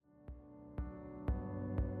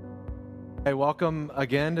Hey, welcome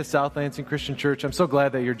again to South Lansing Christian Church. I'm so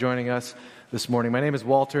glad that you're joining us this morning. My name is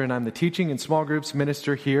Walter, and I'm the teaching and small groups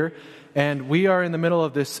minister here. And we are in the middle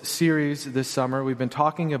of this series this summer. We've been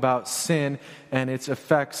talking about sin and its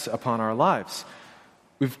effects upon our lives.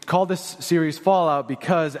 We've called this series Fallout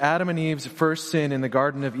because Adam and Eve's first sin in the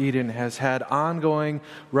Garden of Eden has had ongoing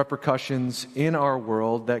repercussions in our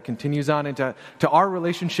world that continues on into our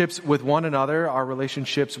relationships with one another, our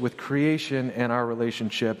relationships with creation, and our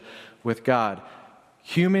relationship with God.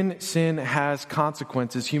 Human sin has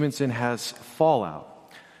consequences. Human sin has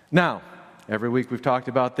fallout. Now, every week we've talked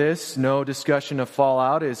about this. No discussion of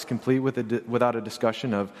fallout is complete without a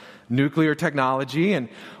discussion of nuclear technology. And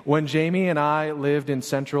when Jamie and I lived in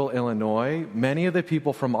central Illinois, many of the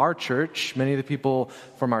people from our church, many of the people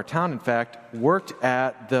from our town, in fact, worked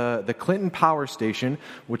at the Clinton Power Station,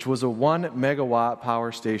 which was a 1 megawatt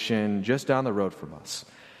power station just down the road from us.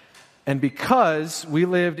 And because we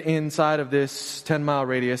lived inside of this 10-mile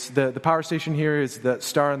radius, the power station here is the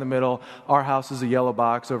star in the middle. Our house is a yellow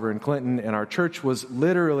box over in Clinton, and our church was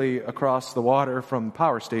literally across the water from the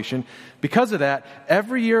power station. Because of that,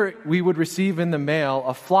 every year we would receive in the mail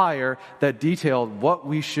a flyer that detailed what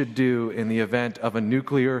we should do in the event of a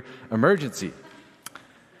nuclear emergency.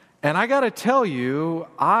 And I got to tell you,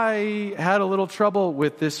 I had a little trouble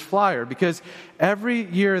with this flyer because every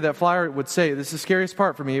year that flyer would say, this is the scariest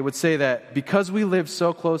part for me, it would say that because we lived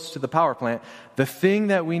so close to the power plant, the thing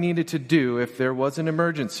that we needed to do if there was an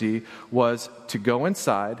emergency was to go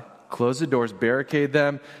inside, close the doors, barricade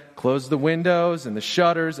them, close the windows and the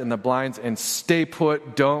shutters and the blinds, and stay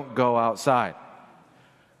put, don't go outside.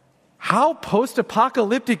 How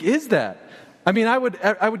post-apocalyptic is that? I mean, I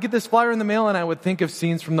would get this flyer in the mail and I would think of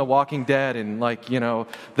scenes from The Walking Dead and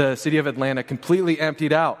the city of Atlanta completely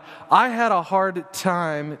emptied out. I had a hard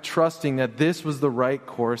time trusting that this was the right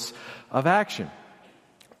course of action.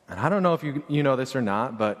 And I don't know if you know this or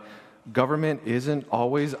not, but government isn't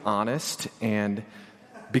always honest. And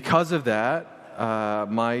because of that,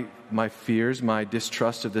 my fears, my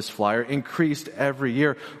distrust of this flyer increased every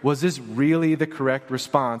year. Was this really the correct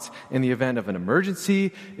response in the event of an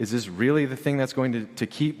emergency? Is this really the thing that's going to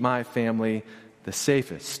keep my family the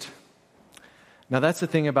safest? Now, that's the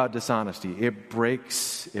thing about dishonesty. It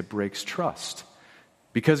breaks trust.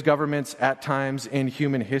 Because governments at times in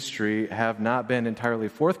human history have not been entirely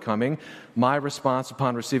forthcoming, my response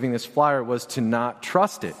upon receiving this flyer was to not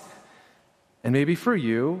trust it. And maybe for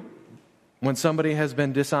you, when somebody has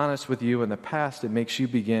been dishonest with you in the past, it makes you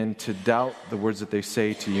begin to doubt the words that they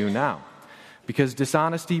say to you now. Because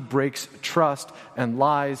dishonesty breaks trust and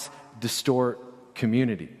lies distort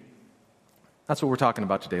community. That's what we're talking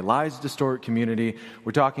about today. Lies distort community.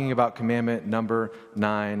 We're talking about commandment number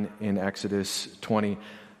 9 in Exodus 20.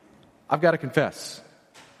 I've got to confess,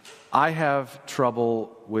 I have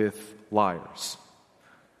trouble with liars.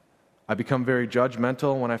 I become very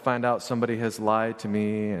judgmental when I find out somebody has lied to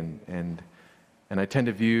me, and I tend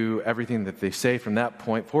to view everything that they say from that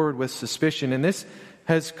point forward with suspicion. And this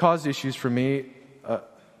has caused issues for me.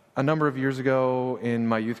 A number of years ago in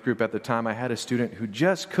my youth group at the time, I had a student who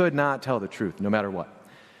just could not tell the truth, no matter what.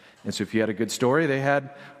 And so if you had a good story, they had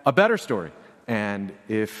a better story. And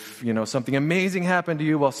if, something amazing happened to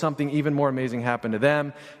you, well, something even more amazing happened to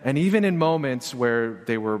them. And even in moments where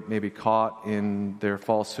they were maybe caught in their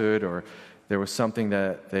falsehood, or there was something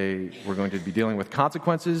that they were going to be dealing with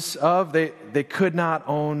consequences of, they could not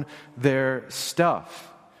own their stuff.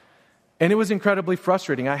 And it was incredibly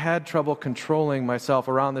frustrating. I had trouble controlling myself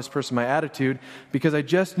around this person, my attitude, because I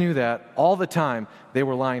just knew that all the time they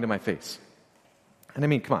were lying to my face. And I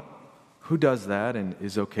mean, come on. Who does that and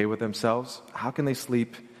is okay with themselves? How can they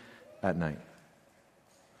sleep at night?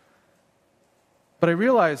 But I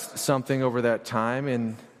realized something over that time,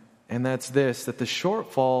 and that's this, that the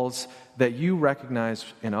shortfalls that you recognize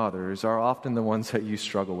in others are often the ones that you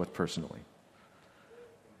struggle with personally.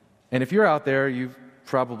 And if you're out there, you've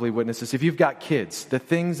probably witnessed this. If you've got kids, the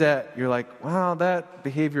things that you're like, wow, that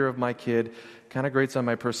behavior of my kid kind of grates on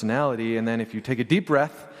my personality. And then if you take a deep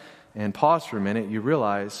breath and pause for a minute, you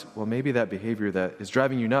realize, well, maybe that behavior that is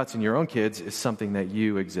driving you nuts in your own kids is something that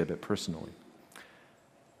you exhibit personally.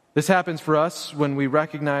 This happens for us when we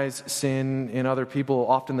recognize sin in other people.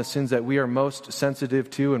 Often the sins that we are most sensitive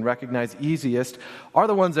to and recognize easiest are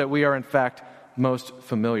the ones that we are, in fact, most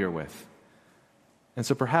familiar with. And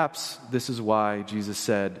so perhaps this is why Jesus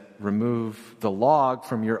said, remove the log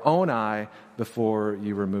from your own eye before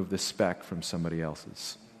you remove the speck from somebody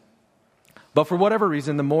else's. But for whatever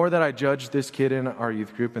reason, the more that I judged this kid in our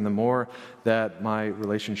youth group and the more that my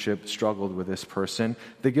relationship struggled with this person,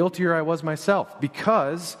 the guiltier I was myself.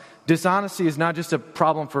 Because dishonesty is not just a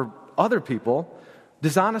problem for other people,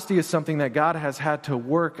 dishonesty is something that God has had to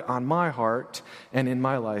work on my heart and in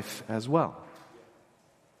my life as well.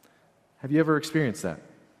 Have you ever experienced that?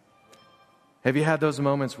 Have you had those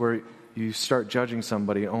moments where you start judging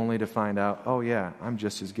somebody only to find out, oh yeah, I'm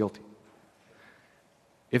just as guilty?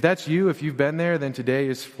 If that's you, if you've been there, then today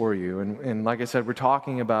is for you. And like I said, we're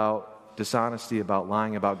talking about dishonesty, about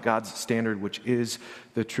lying, about God's standard, which is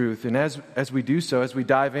the truth. And as we do so, as we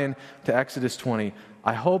dive in to Exodus 20,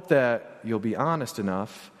 I hope that you'll be honest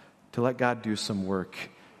enough to let God do some work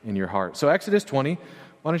in your heart. So Exodus 20,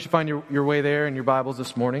 why don't you find your way there in your Bibles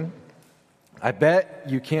this morning? I bet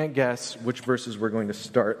you can't guess which verses we're going to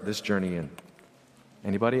start this journey in.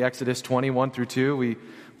 Anybody? Exodus 20, 1 through 2.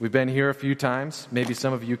 We've been here a few times. Maybe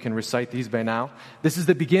some of you can recite these by now. This is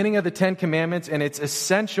the beginning of the Ten Commandments, and it's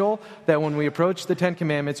essential that when we approach the Ten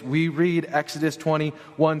Commandments, we read Exodus 20,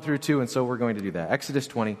 1 through 2, and so we're going to do that. Exodus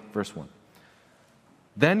 20, verse 1.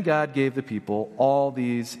 Then God gave the people all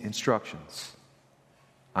these instructions.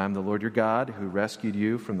 I am the Lord your God who rescued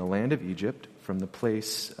you from the land of Egypt, from the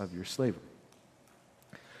place of your slavery.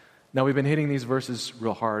 Now, we've been hitting these verses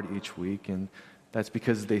real hard each week, and that's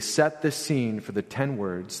because they set the scene for the 10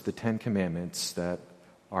 words, the 10 commandments that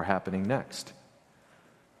are happening next.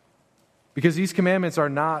 Because these commandments are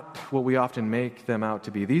not what we often make them out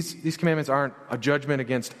to be. These commandments aren't a judgment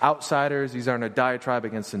against outsiders. These aren't a diatribe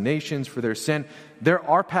against the nations for their sin. There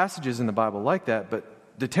are passages in the Bible like that, but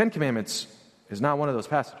the 10 Commandments is not one of those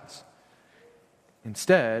passages.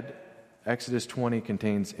 Instead, Exodus 20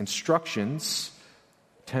 contains instructions,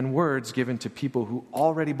 10 words given to people who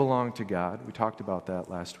already belong to God. We talked about that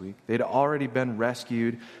last week. They'd already been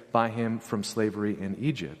rescued by Him from slavery in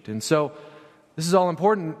Egypt. And so, this is all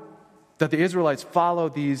important that the Israelites follow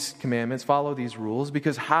these commandments, follow these rules,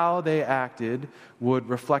 because how they acted would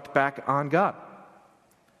reflect back on God.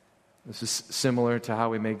 This is similar to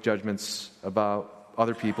how we make judgments about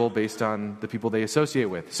other people based on the people they associate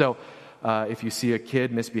with. So, if you see a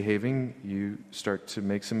kid misbehaving, you start to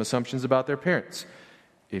make some assumptions about their parents.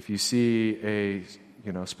 If you see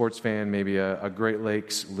a sports fan, maybe a Great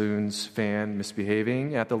Lakes Loons fan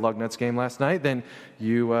misbehaving at the Lugnuts game last night, then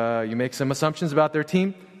you make some assumptions about their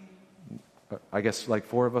team. I guess like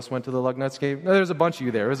 4 of us went to the Lugnuts game. No, there's a bunch of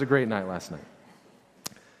you there. It was a great night last night.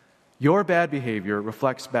 Your bad behavior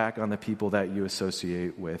reflects back on the people that you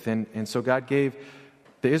associate with. And so God gave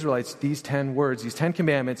the Israelites these 10 words, these 10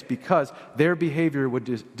 commandments, because their behavior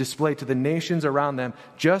would display to the nations around them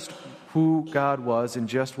just who God was and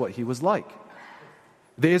just what He was like.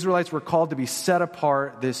 The Israelites were called to be set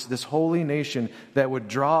apart, this holy nation that would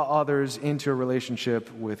draw others into a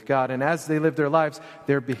relationship with God. And as they lived their lives,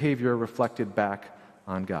 their behavior reflected back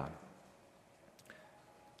on God.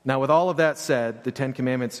 Now, with all of that said, the 10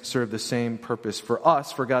 Commandments serve the same purpose for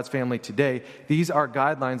us, for God's family today. These are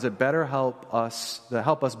guidelines that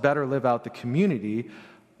help us better live out the community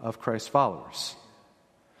of Christ's followers.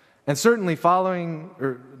 And certainly breaking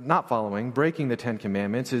the 10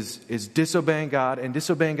 Commandments is disobeying God, and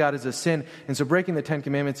disobeying God is a sin. And so breaking the 10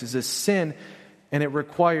 Commandments is a sin, and it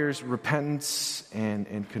requires repentance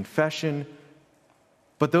and confession.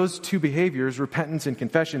 But those two behaviors, repentance and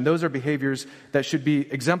confession, those are behaviors that should be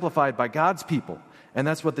exemplified by God's people. And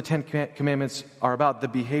that's what the 10 Commandments are about, the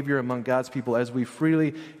behavior among God's people as we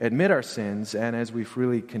freely admit our sins and as we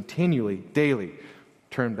freely, continually, daily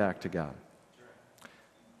turn back to God.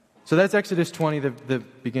 So that's Exodus 20, the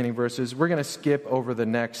beginning verses. We're going to skip over the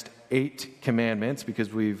next 8 commandments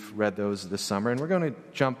because we've read those this summer. And we're going to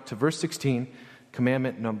jump to verse 16,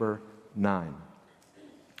 commandment number 9.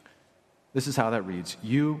 This is how that reads.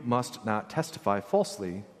 You must not testify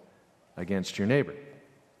falsely against your neighbor.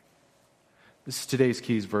 This is today's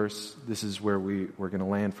keys verse. This is where we're going to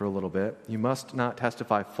land for a little bit. You must not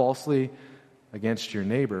testify falsely against your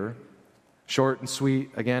neighbor. Short and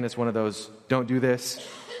sweet. Again, it's one of those, don't do this.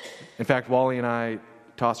 In fact, Wally and I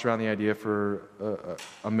tossed around the idea for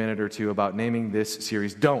a minute or two about naming this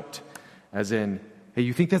series Don't. As in, hey,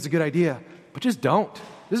 you think that's a good idea, but just don't.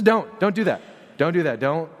 Just don't. Don't do that. Don't do that.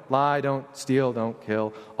 Don't lie. Don't steal. Don't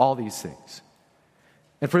kill. All these things.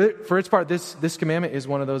 And for its part, this commandment is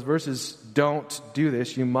one of those verses. Don't do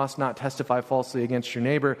this. You must not testify falsely against your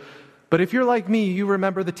neighbor. But if you're like me, you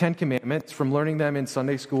remember the 10 Commandments from learning them in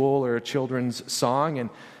Sunday school or a children's song,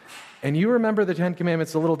 and you remember the 10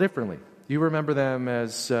 Commandments a little differently. You remember them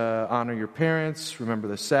as honor your parents, remember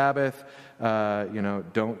the Sabbath,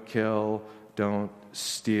 don't kill, don't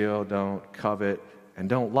steal, don't covet, and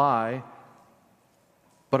don't lie.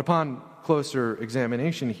 But upon closer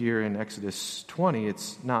examination here in Exodus 20,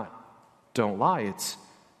 it's not don't lie,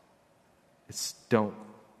 it's don't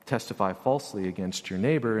testify falsely against your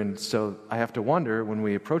neighbor. And so I have to wonder when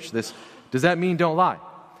we approach this, does that mean don't lie?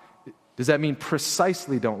 Does that mean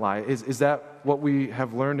precisely don't lie? Is that what we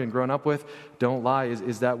have learned and grown up with? Don't lie.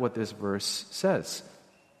 Is that what this verse says?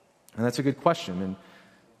 And that's a good question.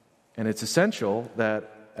 And it's essential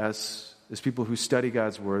that as people who study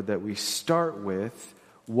God's word, that we start with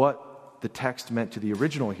what the text meant to the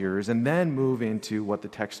original hearers and then move into what the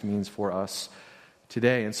text means for us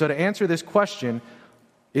today. And so to answer this question,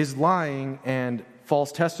 is lying and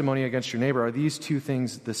false testimony against your neighbor, are these two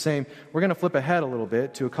things the same? We're going to flip ahead a little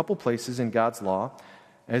bit to a couple places in God's law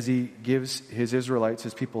as he gives his Israelites,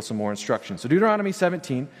 his people, some more instruction. So Deuteronomy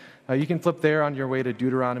 17, you can flip there on your way to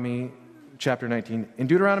Deuteronomy chapter 19. In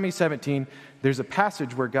Deuteronomy 17, there's a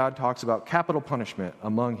passage where God talks about capital punishment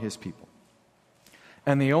among his people.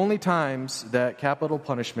 And the only times that capital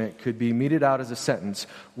punishment could be meted out as a sentence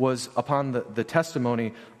was upon the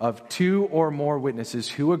testimony of two or more witnesses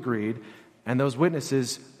who agreed, and those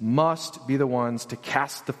witnesses must be the ones to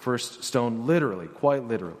cast the first stone literally, quite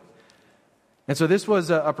literally. And so this was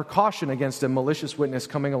a precaution against a malicious witness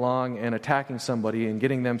coming along and attacking somebody and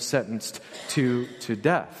getting them sentenced to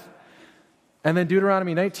death. And then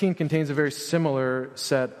Deuteronomy 19 contains a very similar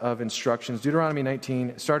set of instructions. Deuteronomy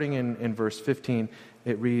 19, starting in verse 15,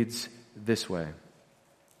 it reads this way.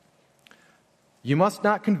 You must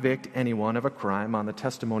not convict anyone of a crime on the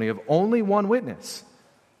testimony of only one witness.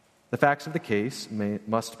 The facts of the case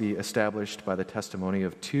must be established by the testimony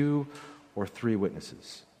of 2 or 3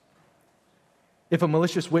 witnesses. If a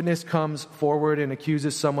malicious witness comes forward and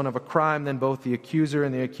accuses someone of a crime, then both the accuser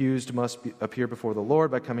and the accused must appear before the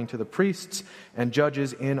Lord by coming to the priests and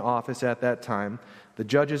judges in office at that time. The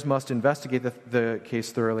judges must investigate the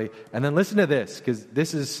case thoroughly. And then listen to this, because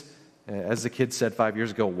this is, as the kids said 5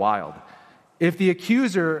 years ago, wild. If the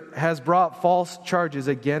accuser has brought false charges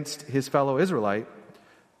against his fellow Israelite,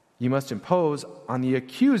 you must impose on the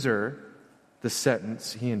accuser the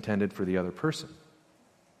sentence he intended for the other person.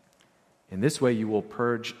 In this way, you will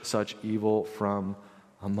purge such evil from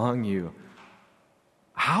among you.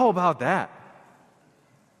 How about that?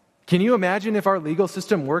 Can you imagine if our legal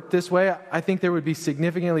system worked this way? I think there would be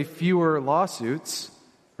significantly fewer lawsuits,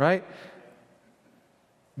 right?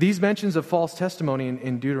 These mentions of false testimony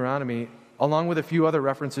in Deuteronomy, along with a few other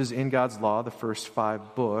references in God's law, the first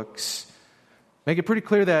 5 books, make it pretty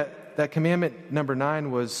clear that commandment number 9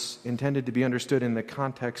 was intended to be understood in the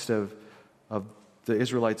context of the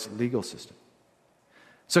Israelites' legal system.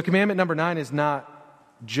 So commandment number 9 is not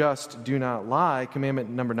just do not lie. Commandment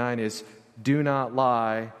number 9 is do not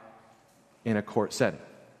lie in a court setting.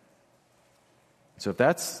 So if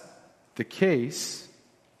that's the case,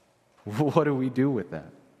 what do we do with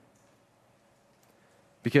that?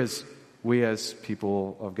 Because we as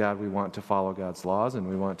people of God, we want to follow God's laws and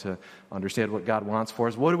we want to understand what God wants for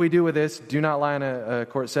us. What do we do with this? Do not lie in a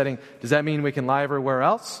court setting. Does that mean we can lie everywhere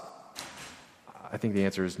else? I think the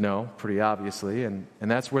answer is no, pretty obviously, and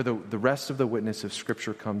that's where the rest of the witness of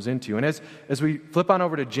Scripture comes into. And as we flip on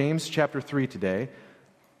over to James chapter 3 today,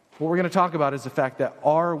 what we're going to talk about is the fact that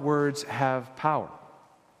our words have power.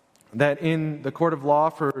 That in the court of law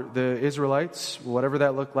for the Israelites, whatever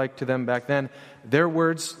that looked like to them back then, their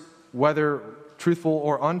words, whether truthful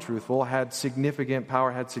or untruthful, had significant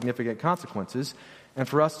power, had significant consequences. And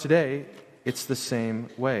for us today, it's the same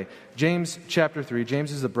way. James chapter 3,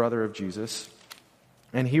 James is the brother of Jesus.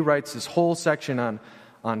 And he writes this whole section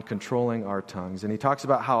on controlling our tongues. And he talks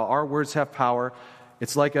about how our words have power.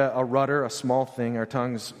 It's like a rudder, a small thing. Our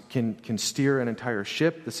tongues can steer an entire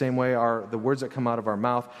ship. The same way the words that come out of our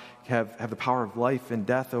mouth have the power of life and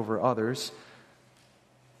death over others.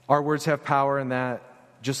 Our words have power in that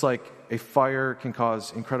just like a fire can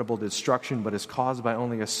cause incredible destruction, but is caused by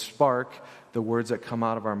only a spark, the words that come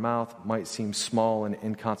out of our mouth might seem small and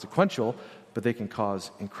inconsequential, but they can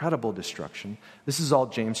cause incredible destruction. This is all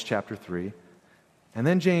James chapter 3. And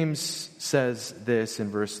then James says this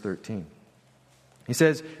in verse 13. He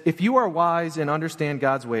says, if you are wise and understand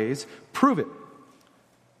God's ways, prove it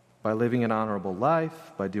by living an honorable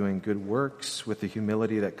life, by doing good works with the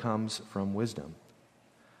humility that comes from wisdom.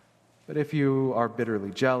 But if you are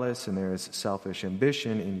bitterly jealous and there is selfish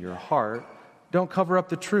ambition in your heart, don't cover up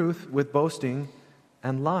the truth with boasting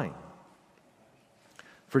and lying.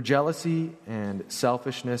 For jealousy and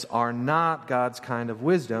selfishness are not God's kind of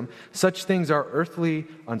wisdom. Such things are earthly,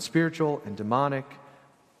 unspiritual, and demonic.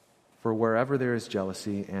 For wherever there is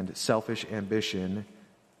jealousy and selfish ambition,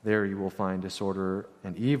 there you will find disorder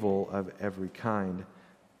and evil of every kind.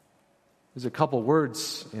 There's a couple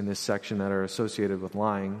words in this section that are associated with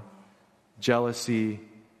lying. Jealousy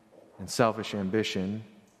and selfish ambition.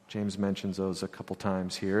 James mentions those a couple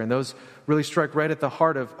times here, and those really strike right at the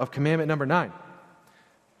heart of commandment number 9.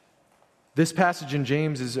 This passage in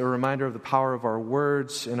James is a reminder of the power of our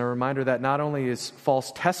words and a reminder that not only is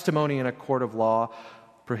false testimony in a court of law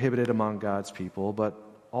prohibited among God's people, but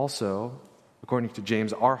also, according to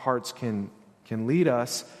James, our hearts can lead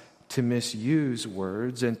us to misuse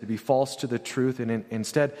words and to be false to the truth and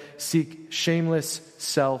instead seek shameless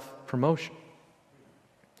self-promotion.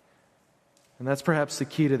 And that's perhaps the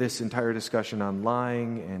key to this entire discussion on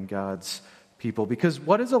lying and God's people. Because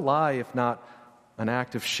what is a lie if not an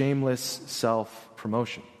act of shameless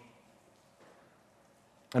self-promotion?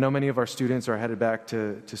 I know many of our students are headed back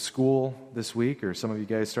to school this week, or some of you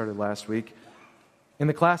guys started last week. In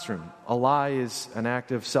the classroom, a lie is an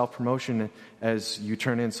act of self-promotion as you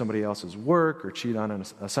turn in somebody else's work or cheat on an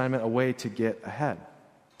assignment, a way to get ahead.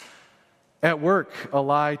 At work, a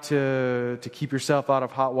lie to keep yourself out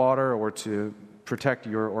of hot water or to protect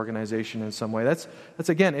your organization in some way. That's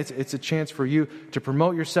again, it's a chance for you to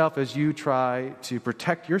promote yourself as you try to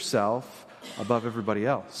protect yourself above everybody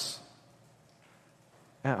else.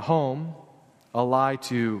 At home, a lie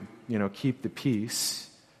to, keep the peace.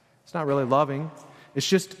 It's not really loving. It's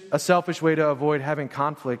just a selfish way to avoid having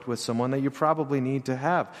conflict with someone that you probably need to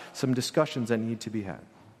have, some discussions that need to be had.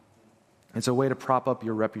 It's a way to prop up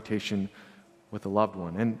your reputation with a loved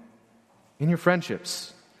one. And in your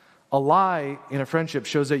friendships, a lie in a friendship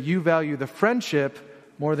shows that you value the friendship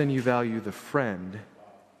more than you value the friend.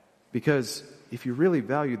 Because if you really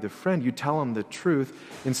valued the friend, you tell them the truth.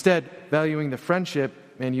 Instead, valuing the friendship,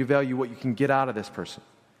 man, you value what you can get out of this person.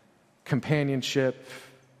 Companionship,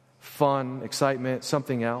 fun, excitement,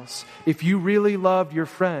 something else. If you really loved your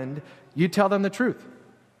friend, you tell them the truth.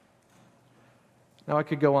 Now, I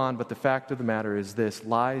could go on, but the fact of the matter is this: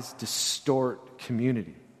 lies distort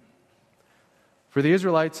community. For the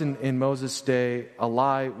Israelites in Moses' day, a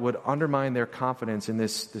lie would undermine their confidence in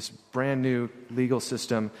this brand new legal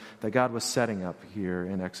system that God was setting up here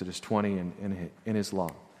in Exodus 20 and in His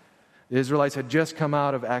law. The Israelites had just come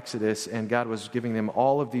out of Exodus, and God was giving them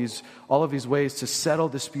all of these ways to settle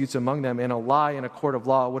disputes among them, and a lie in a court of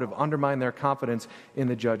law would have undermined their confidence in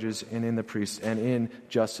the judges and in the priests and in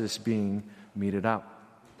justice being meted out.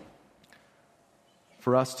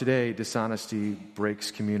 For us today, dishonesty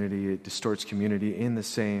breaks community. It distorts community in the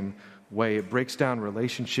same way. It breaks down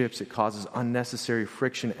relationships. It causes unnecessary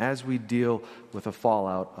friction as we deal with the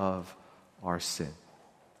fallout of our sin.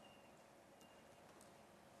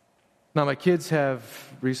 Now, my kids have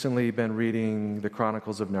recently been reading the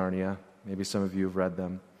Chronicles of Narnia. Maybe some of you have read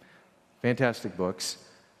them. Fantastic books.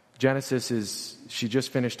 Genesis she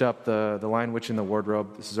just finished up the Lion, Witch, and the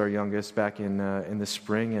Wardrobe. This is our youngest, back in the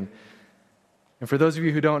spring. And for those of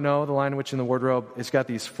you who don't know, the Lion, Witch, and the Wardrobe, it's got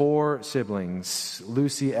these 4 siblings: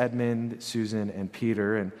 Lucy, Edmund, Susan, and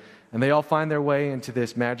Peter. And they all find their way into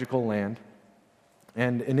this magical land.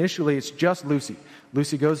 And initially, it's just Lucy.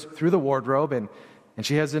 Lucy goes through the wardrobe, and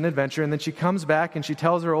she has an adventure, and then she comes back, and she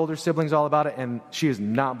tells her older siblings all about it, and she is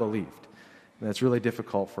not believed. And that's really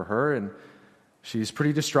difficult for her, and she's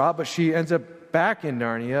pretty distraught, but she ends up back in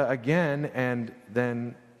Narnia again, and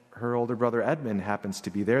then her older brother Edmund happens to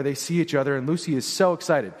be there. They see each other, and Lucy is so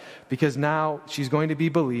excited because now she's going to be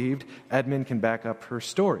believed. Edmund can back up her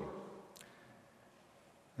story.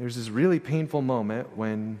 There's this really painful moment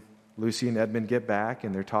when Lucy and Edmund get back,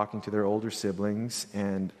 and they're talking to their older siblings,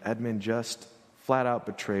 and Edmund just flat out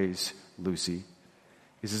betrays Lucy.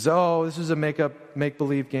 He says, "Oh, this was a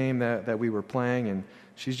make-believe game that we were playing, and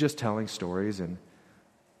she's just telling stories." And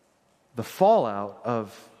the fallout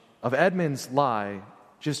of Edmund's lie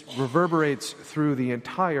just reverberates through the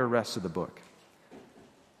entire rest of the book.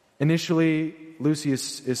 Initially, Lucy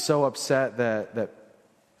is so upset that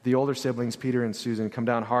the older siblings, Peter and Susan, come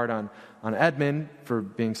down hard on Edmund for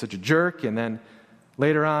being such a jerk, and then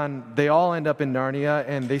later on, they all end up in Narnia,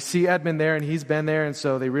 and they see Edmund there, and he's been there, and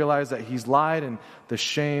so they realize that he's lied, and the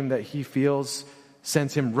shame that he feels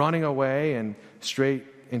sends him running away and straight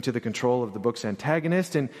into the control of the book's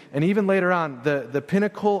antagonist. And even later on, the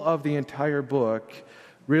pinnacle of the entire book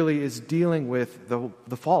really is dealing with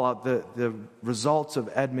the fallout, the results of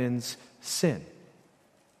Edmund's sin.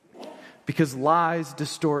 Because lies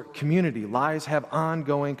distort community. Lies have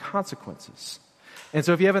ongoing consequences. And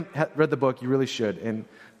so if you haven't read the book, you really should. And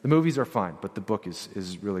the movies are fine, but the book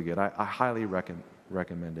is really good. I highly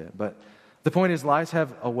recommend it. But the point is, lies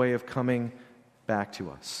have a way of coming back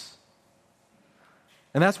to us.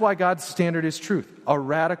 And that's why God's standard is truth, a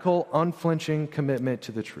radical, unflinching commitment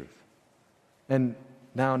to the truth. And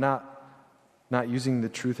now not using the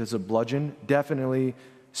truth as a bludgeon, definitely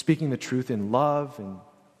speaking the truth in love and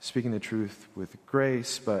speaking the truth with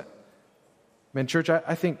grace. But, man, church,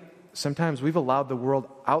 I think sometimes we've allowed the world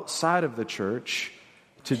outside of the church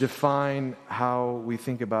to define how we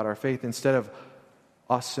think about our faith instead of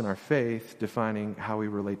us and our faith defining how we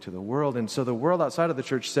relate to the world. And so the world outside of the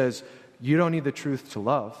church says, you don't need the truth to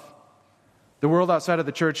love. The world outside of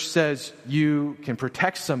the church says you can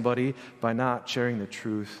protect somebody by not sharing the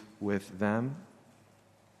truth with them.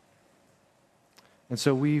 And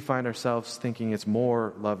so we find ourselves thinking it's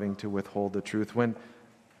more loving to withhold the truth when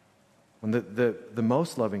the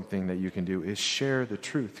most loving thing that you can do is share the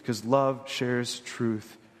truth, because love shares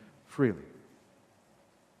truth freely.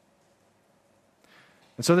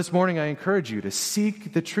 And so this morning I encourage you to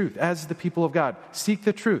seek the truth as the people of God. Seek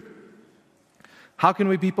the truth. How can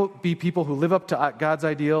we be people who live up to God's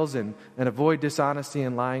ideals and avoid dishonesty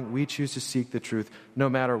and lying? We choose to seek the truth no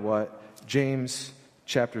matter what. James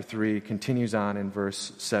chapter 3 continues on in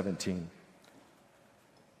verse 17.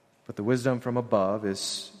 But the wisdom from above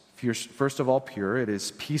is first of all pure. It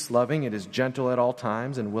is peace-loving. It is gentle at all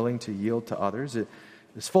times and willing to yield to others. It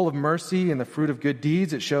is full of mercy and the fruit of good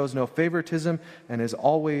deeds. It shows no favoritism and is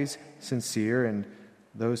always sincere. And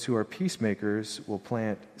those who are peacemakers will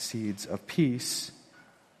plant seeds of peace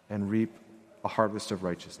and reap a harvest of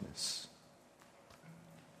righteousness.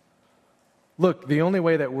 Look, the only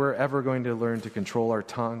way that we're ever going to learn to control our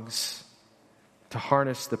tongues, to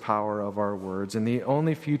harness the power of our words, and the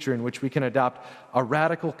only future in which we can adopt a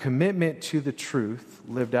radical commitment to the truth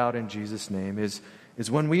lived out in Jesus' name is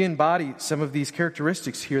when we embody some of these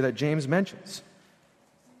characteristics here that James mentions.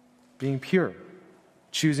 Being pure,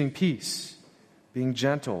 choosing peace, being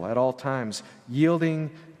gentle at all times,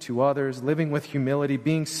 yielding to others, living with humility,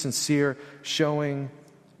 being sincere, showing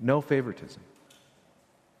no favoritism.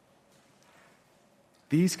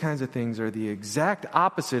 These kinds of things are the exact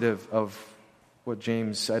opposite of what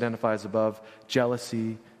James identifies above: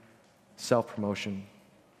 jealousy, self-promotion.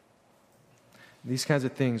 These kinds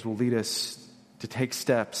of things will lead us to take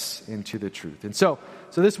steps into the truth. And so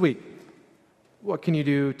this week, what can you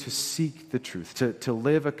do to seek the truth, to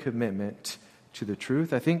live a commitment to the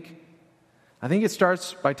truth? I think it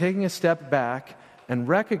starts by taking a step back and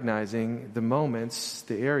recognizing the moments,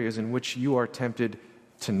 the areas in which you are tempted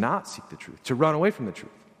to not seek the truth, to run away from the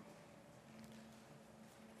truth.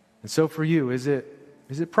 And so for you, is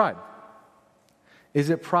it pride?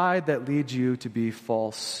 Is it pride that leads you to be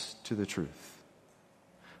false to the truth?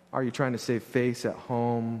 Are you trying to save face at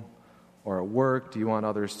home or at work? Do you want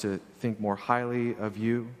others to think more highly of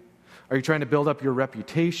you? Are you trying to build up your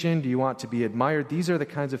reputation? Do you want to be admired? These are the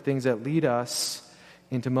kinds of things that lead us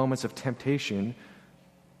into moments of temptation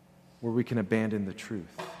where we can abandon the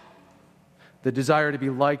truth. The desire to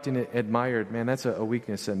be liked and admired, man, that's a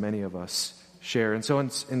weakness that many of us share. And so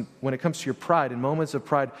when it comes to your pride, in moments of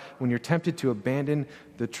pride, when you're tempted to abandon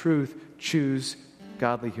the truth, choose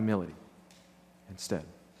godly humility instead.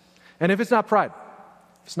 And if it's not pride,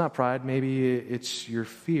 maybe it's your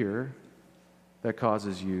fear that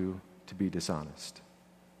causes you to be dishonest.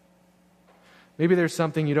 Maybe there's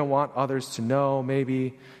something you don't want others to know.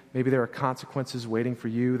 Maybe there are consequences waiting for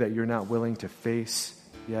you that you're not willing to face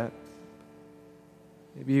yet.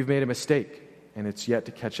 Maybe you've made a mistake and it's yet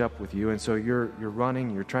to catch up with you, and so you're running,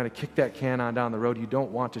 you're trying to kick that can on down the road. You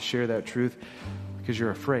don't want to share that truth because you're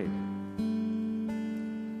afraid.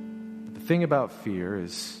 But the thing about fear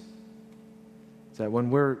is that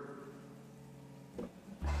when we're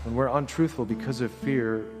untruthful because of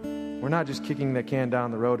fear, we're not just kicking that can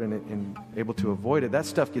down the road and able to avoid it. That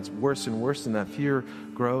stuff gets worse and worse, and that fear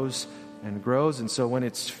grows and grows. And so when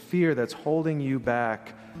it's fear that's holding you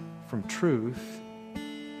back from truth,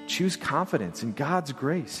 choose confidence in God's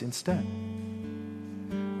grace instead.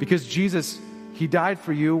 Because Jesus, He died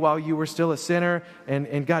for you while you were still a sinner,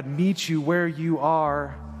 and God meets you where you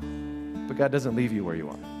are, but God doesn't leave you where you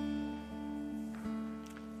are.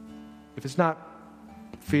 If it's not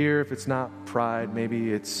fear, if it's not pride,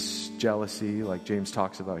 maybe it's jealousy, like James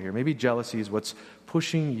talks about here. Maybe jealousy is what's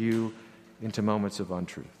pushing you into moments of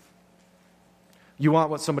untruth. You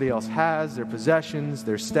want what somebody else has, their possessions,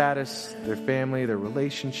 their status, their family, their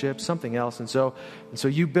relationships, something else. And so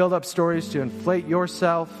you build up stories to inflate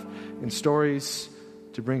yourself and stories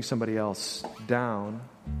to bring somebody else down.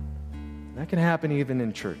 That can happen even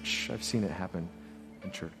in church. I've seen it happen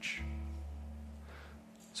in church.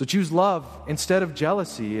 So choose love instead of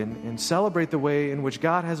jealousy and celebrate the way in which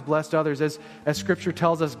God has blessed others. As Scripture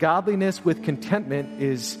tells us, godliness with contentment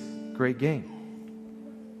is great gain.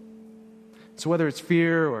 So whether it's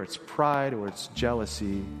fear or it's pride or it's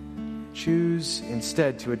jealousy, choose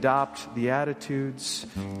instead to adopt the attitudes,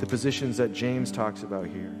 the positions that James talks about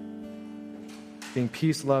here. Being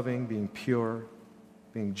peace-loving, being pure,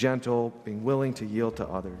 being gentle, being willing to yield to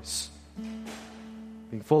others.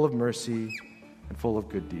 being full of mercy and full of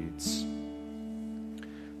good deeds.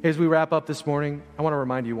 As we wrap up this morning, I want to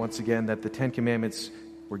remind you once again that the Ten Commandments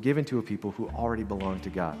were given to a people who already belong to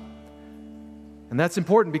God. And that's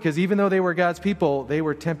important because even though they were God's people, they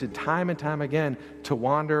were tempted time and time again to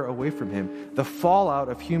wander away from Him. The fallout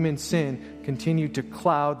of human sin continued to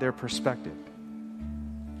cloud their perspective.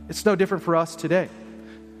 It's no different for us today.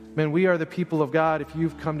 Man, we are the people of God. If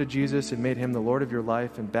you've come to Jesus and made Him the Lord of your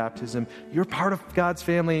life in baptism, you're part of God's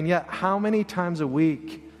family. And yet, how many times a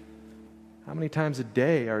week, how many times a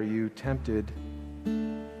day are you tempted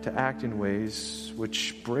to act in ways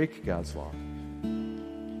which break God's law,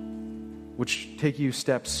 which take you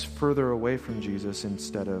steps further away from Jesus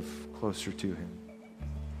instead of closer to Him?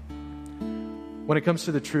 When it comes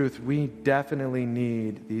to the truth, we definitely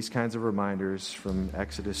need these kinds of reminders from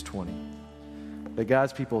Exodus 20, that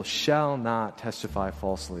God's people shall not testify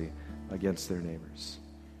falsely against their neighbors.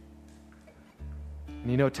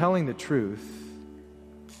 And you know, telling the truth,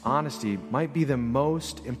 honesty, might be the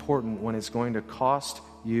most important when it's going to cost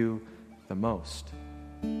you the most.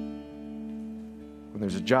 When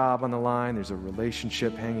there's a job on the line, there's a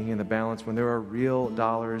relationship hanging in the balance, when there are real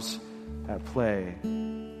dollars at play,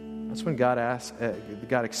 that's when God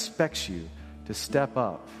expects you to step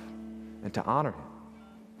up and to honor Him.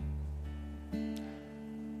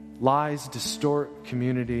 Lies distort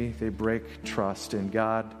community, they break trust, and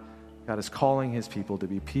God is calling His people to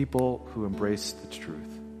be people who embrace the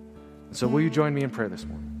truth. And so will you join me in prayer this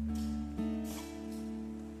morning?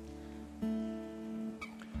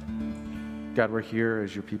 God, we're here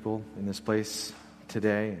as your people in this place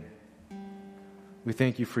today. We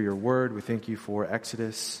thank you for your word. We thank you for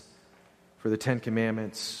Exodus, for the Ten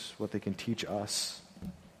Commandments, what they can teach us.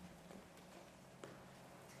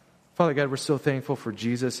 Father God, we're so thankful for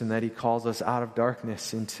Jesus and that He calls us out of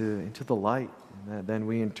darkness into the light. And that then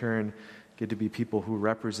we in turn get to be people who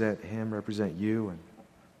represent Him, represent you. And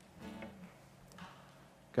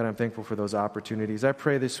God, I'm thankful for those opportunities. I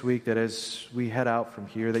pray this week that as we head out from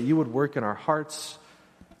here, that you would work in our hearts,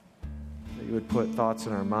 that you would put thoughts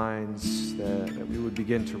in our minds, that we would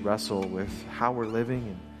begin to wrestle with how we're living,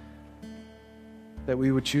 and that we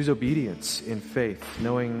would choose obedience in faith,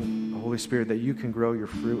 knowing, Holy Spirit, that you can grow your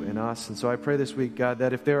fruit in us. And so I pray this week, God,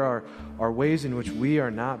 that if there are ways in which we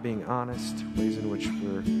are not being honest, ways in which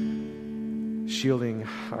we're shielding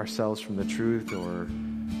ourselves from the truth or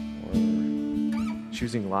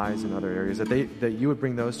choosing lies in other areas, that you would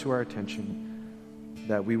bring those to our attention,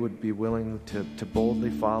 that we would be willing to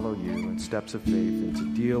boldly follow you in steps of faith and to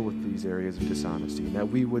deal with these areas of dishonesty, and that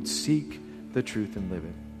we would seek the truth and live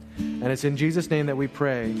it. And it's in Jesus' name that we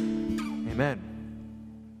pray. Amen.